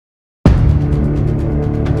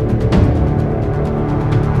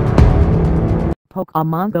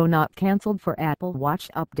Pokemon Go not cancelled for Apple Watch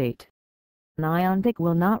update. Niantic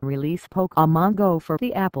will not release Pokemon Go for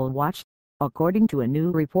the Apple Watch, according to a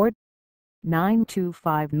new report.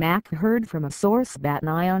 9to5Mac heard from a source that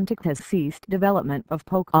Niantic has ceased development of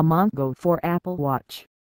Pokemon Go for Apple Watch.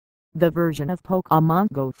 The version of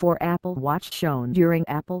Pokemon Go for Apple Watch shown during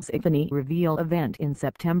Apple's Epiphany reveal event in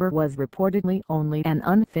September was reportedly only an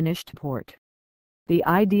unfinished port. The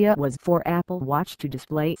idea was for Apple Watch to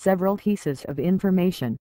display several pieces of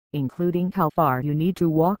information, including how far you need to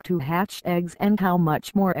walk to hatch eggs and how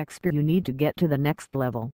much more XP you need to get to the next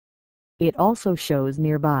level. It also shows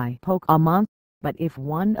nearby Pokemon, but if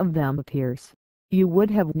one of them appears, you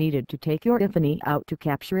would have needed to take your Epiphany out to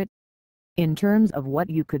capture it. In terms of what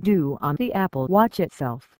you could do on the Apple Watch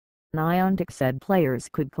itself, Niantic said players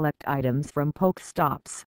could collect items from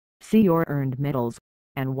Pokestops, see your earned medals,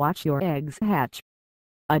 and watch your eggs hatch.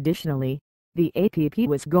 Additionally, the app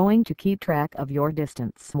was going to keep track of your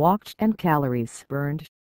distance walked and calories burned.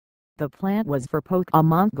 The plan was for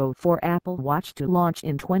Pokemon Go for Apple Watch to launch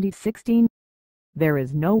in 2016. There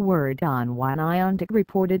is no word on why Niantic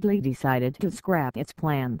reportedly decided to scrap its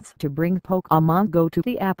plans to bring Pokemon Go to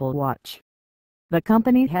the Apple Watch. The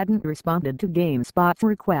company hadn't responded to GameSpot's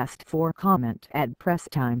request for comment at press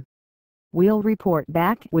time. We'll report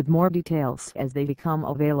back with more details as they become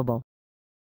available.